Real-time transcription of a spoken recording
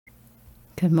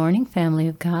Good morning, family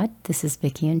of God. This is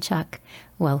Vicki and Chuck.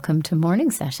 Welcome to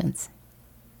Morning Sessions.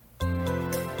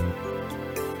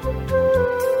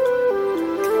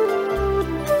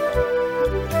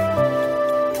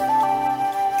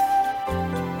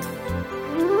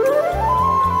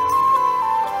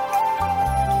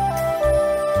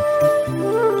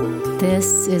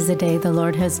 This is the day the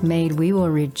Lord has made. We will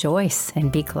rejoice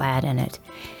and be glad in it.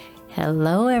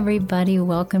 Hello, everybody.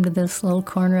 Welcome to this little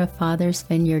corner of Father's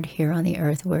Vineyard here on the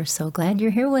earth. We're so glad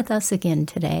you're here with us again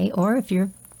today. Or if you're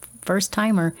first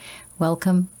timer,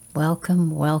 welcome,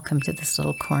 welcome, welcome to this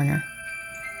little corner.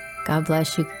 God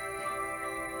bless you.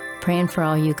 Praying for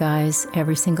all you guys,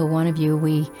 every single one of you.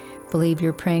 We believe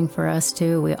you're praying for us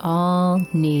too. We all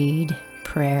need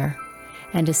prayer.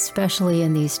 And especially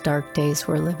in these dark days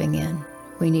we're living in,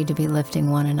 we need to be lifting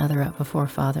one another up before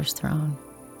Father's throne.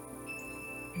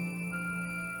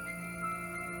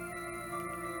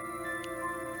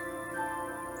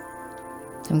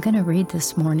 I'm going to read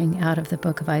this morning out of the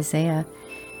book of Isaiah,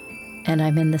 and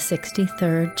I'm in the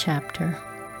 63rd chapter.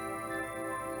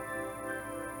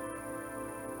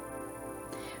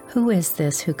 Who is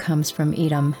this who comes from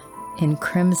Edom in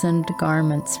crimsoned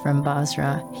garments from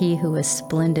Basra, he who is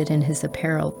splendid in his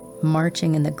apparel,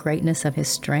 marching in the greatness of his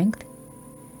strength?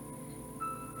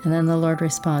 And then the Lord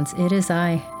responds, "It is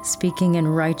I, speaking in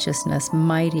righteousness,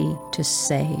 mighty to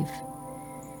save."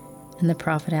 And the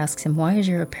prophet asks him, "Why is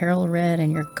your apparel red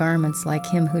and your garments like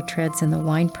him who treads in the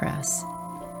winepress?"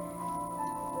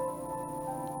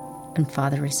 And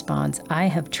Father responds, "I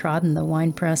have trodden the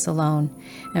winepress alone,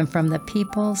 and from the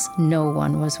peoples no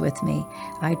one was with me.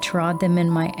 I trod them in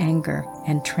my anger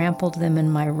and trampled them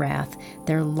in my wrath.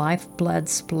 Their lifeblood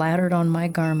splattered on my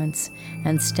garments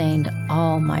and stained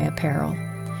all my apparel.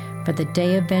 For the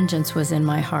day of vengeance was in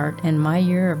my heart, and my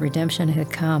year of redemption had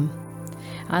come.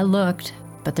 I looked,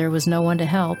 but there was no one to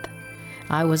help.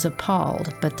 I was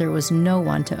appalled, but there was no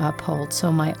one to uphold.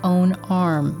 So my own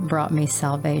arm brought me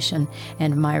salvation,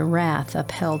 and my wrath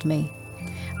upheld me.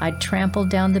 I trampled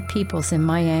down the peoples in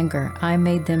my anger. I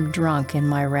made them drunk in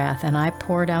my wrath, and I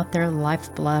poured out their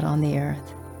lifeblood on the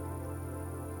earth."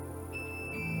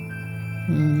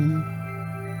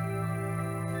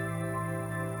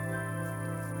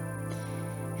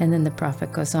 And then the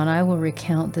prophet goes on, "I will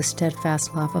recount the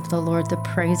steadfast love of the Lord, the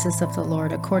praises of the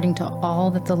Lord, according to all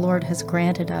that the Lord has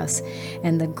granted us,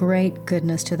 and the great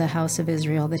goodness to the house of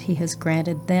Israel, that he has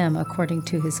granted them according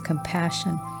to his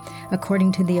compassion,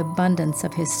 according to the abundance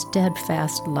of his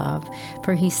steadfast love.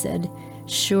 For he said,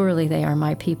 'Surely they are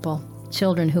my people,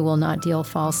 children who will not deal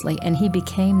falsely,' and he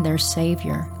became their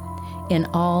Savior. In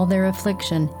all their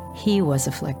affliction he was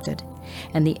afflicted,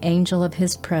 and the angel of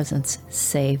his presence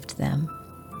saved them.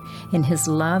 In his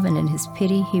love and in his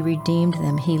pity he redeemed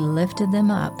them. He lifted them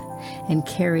up and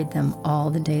carried them all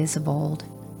the days of old.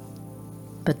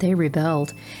 But they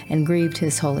rebelled and grieved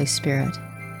his Holy Spirit.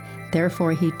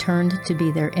 Therefore he turned to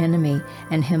be their enemy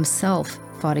and himself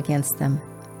fought against them.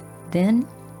 Then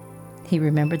he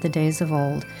remembered the days of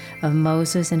old, of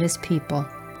Moses and his people.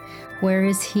 Where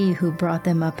is he who brought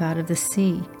them up out of the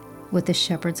sea with the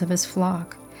shepherds of his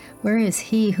flock? Where is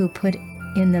he who put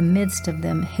in the midst of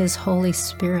them his Holy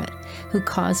Spirit, who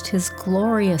caused his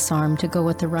glorious arm to go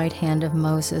at the right hand of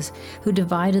Moses, who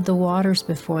divided the waters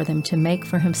before them to make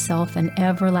for himself an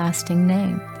everlasting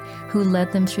name, who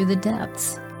led them through the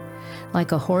depths?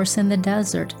 Like a horse in the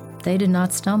desert, they did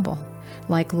not stumble.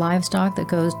 Like livestock that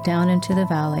goes down into the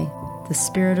valley, the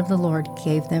Spirit of the Lord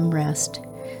gave them rest.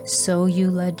 So you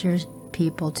led your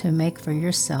people to make for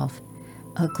yourself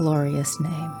a glorious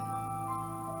name."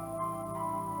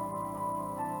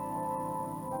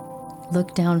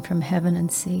 Look down from heaven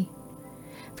and see.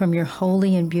 From your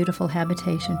holy and beautiful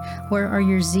habitation, where are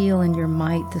your zeal and your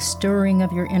might? The stirring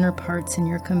of your inner parts and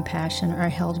your compassion are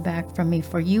held back from me,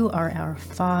 for you are our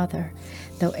Father.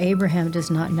 Though Abraham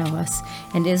does not know us,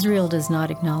 and Israel does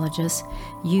not acknowledge us,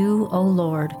 you, O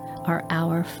Lord, are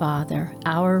our Father,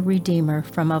 our Redeemer.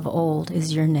 From of old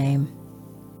is your name.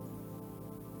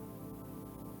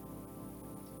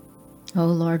 O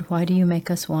Lord, why do you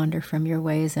make us wander from your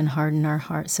ways and harden our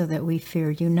hearts so that we fear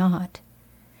you not?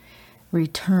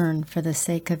 Return for the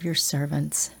sake of your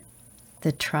servants,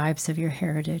 the tribes of your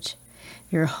heritage.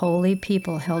 Your holy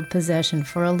people held possession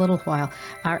for a little while.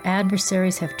 Our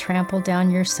adversaries have trampled down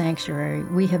your sanctuary.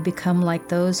 We have become like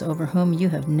those over whom you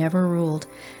have never ruled,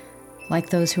 like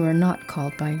those who are not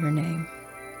called by your name.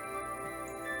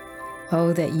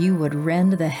 Oh, that you would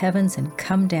rend the heavens and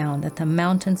come down, that the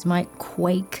mountains might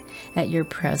quake at your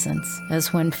presence,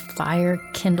 as when fire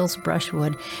kindles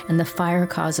brushwood and the fire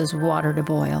causes water to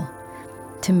boil.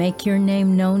 to make your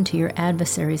name known to your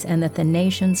adversaries, and that the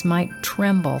nations might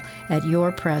tremble at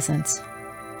your presence.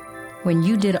 When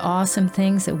you did awesome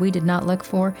things that we did not look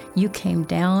for, you came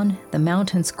down, the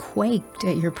mountains quaked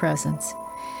at your presence.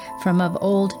 From of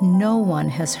old, no one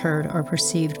has heard or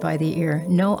perceived by the ear,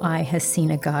 no eye has seen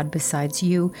a God besides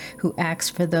you, who acts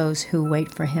for those who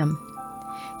wait for him.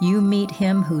 You meet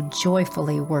him who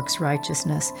joyfully works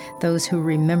righteousness, those who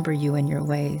remember you in your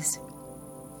ways.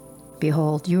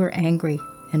 Behold, you are angry,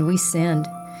 and we sinned.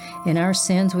 In our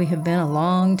sins we have been a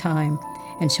long time,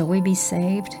 and shall we be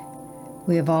saved?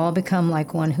 We have all become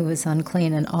like one who is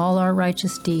unclean, and all our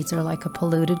righteous deeds are like a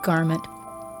polluted garment.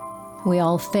 We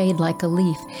all fade like a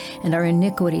leaf, and our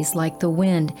iniquities like the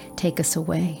wind take us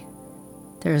away.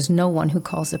 There is no one who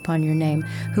calls upon your name,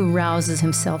 who rouses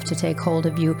himself to take hold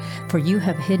of you, for you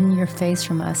have hidden your face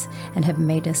from us and have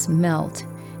made us melt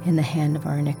in the hand of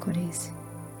our iniquities.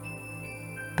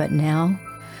 But now,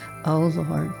 O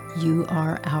Lord, you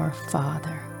are our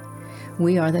Father.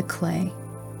 We are the clay,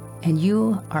 and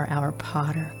you are our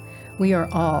potter. We are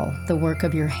all the work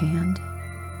of your hand.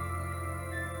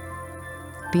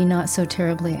 Be not so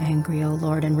terribly angry, O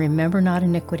Lord, and remember not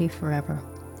iniquity forever.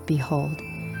 Behold,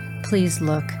 please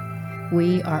look,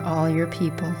 we are all your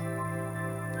people.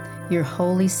 Your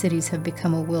holy cities have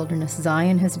become a wilderness.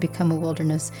 Zion has become a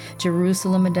wilderness.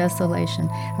 Jerusalem a desolation.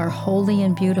 Our holy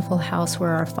and beautiful house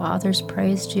where our fathers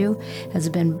praised you has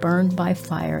been burned by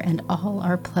fire, and all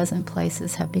our pleasant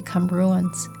places have become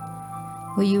ruins.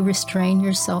 Will you restrain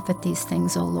yourself at these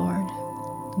things, O Lord?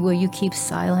 Will you keep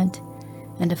silent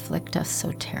and afflict us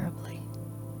so terribly?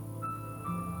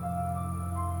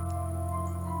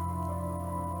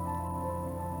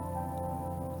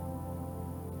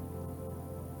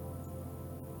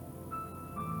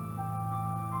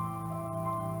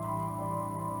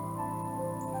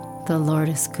 The Lord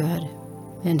is good,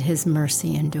 and his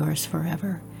mercy endures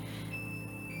forever.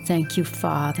 Thank you,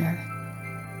 Father.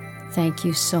 Thank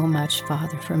you so much,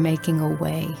 Father, for making a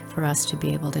way for us to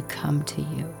be able to come to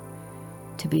you,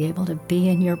 to be able to be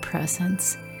in your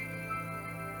presence,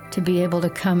 to be able to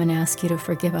come and ask you to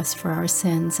forgive us for our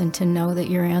sins, and to know that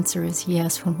your answer is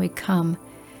yes when we come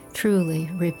truly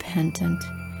repentant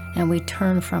and we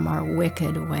turn from our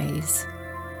wicked ways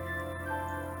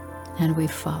and we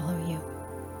follow you.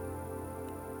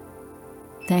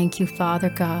 Thank you, Father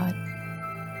God,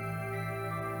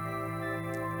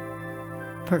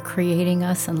 for creating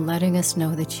us and letting us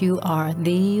know that you are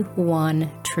the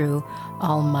one true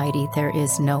Almighty. There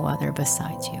is no other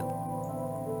besides you.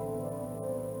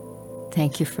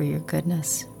 Thank you for your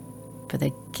goodness, for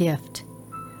the gift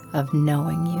of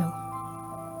knowing you.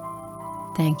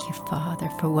 Thank you, Father,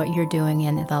 for what you're doing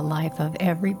in the life of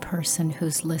every person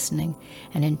who's listening,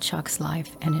 and in Chuck's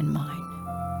life and in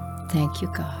mine. Thank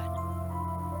you, God.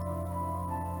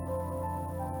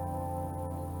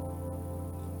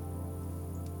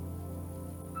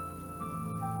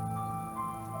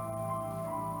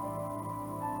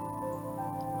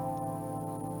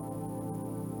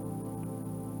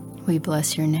 We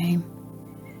bless your name.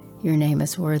 Your name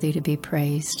is worthy to be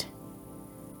praised.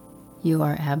 You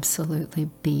are absolutely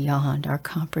beyond our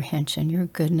comprehension. Your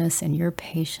goodness and your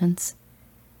patience,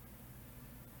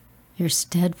 your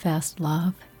steadfast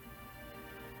love,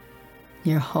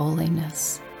 your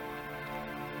holiness.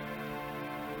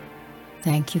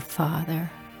 Thank you,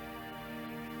 Father,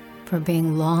 for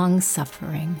being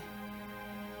long-suffering,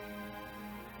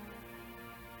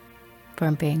 for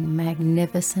being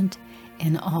magnificent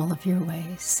in all of your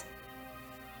ways.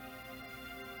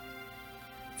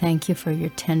 Thank you for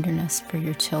your tenderness for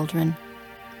your children,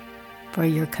 for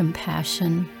your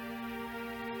compassion,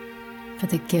 for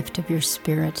the gift of your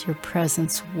Spirit, your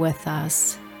presence with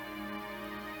us.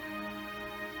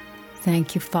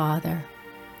 Thank you, Father,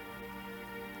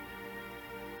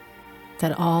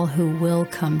 that all who will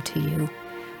come to you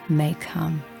may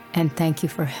come. And thank you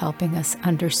for helping us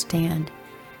understand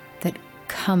that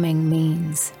coming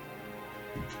means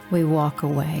we walk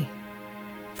away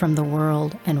from the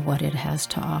world and what it has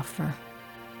to offer,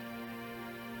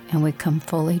 and we come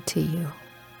fully to you.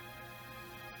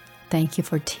 Thank you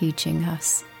for teaching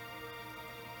us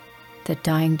that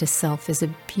dying to self is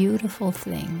a beautiful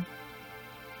thing,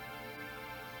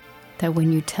 that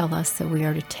when you tell us that we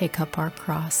are to take up our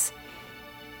cross,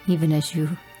 even as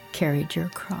you carried your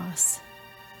cross,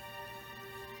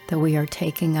 that we are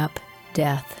taking up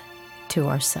death to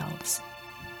ourselves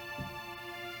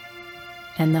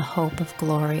and the hope of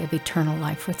glory of eternal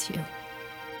life with you.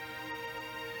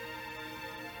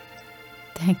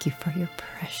 Thank you for your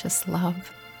precious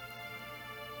love.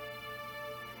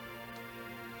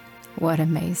 What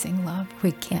amazing love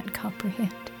we can't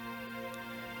comprehend.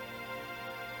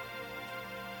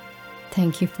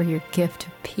 Thank you for your gift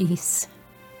of peace.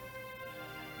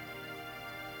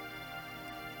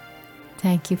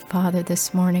 Thank you, Father.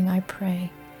 This morning I pray,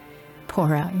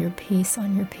 pour out your peace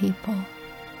on your people.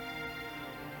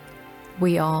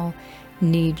 We all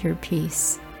need your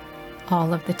peace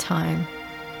all of the time,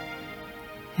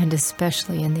 and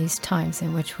especially in these times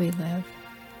in which we live.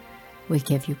 We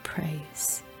give you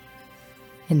praise.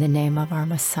 In the name of our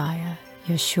Messiah,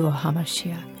 Yeshua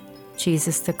HaMashiach,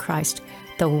 Jesus the Christ,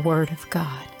 the Word of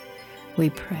God, we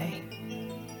pray.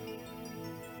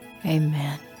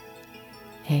 Amen.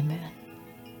 Amen.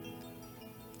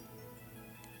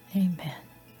 Amen.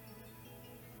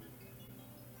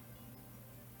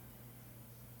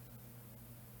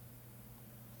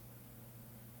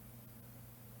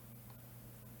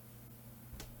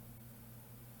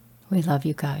 We love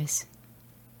you guys.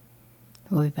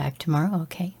 We'll be back tomorrow,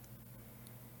 okay?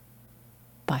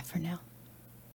 Bye for now.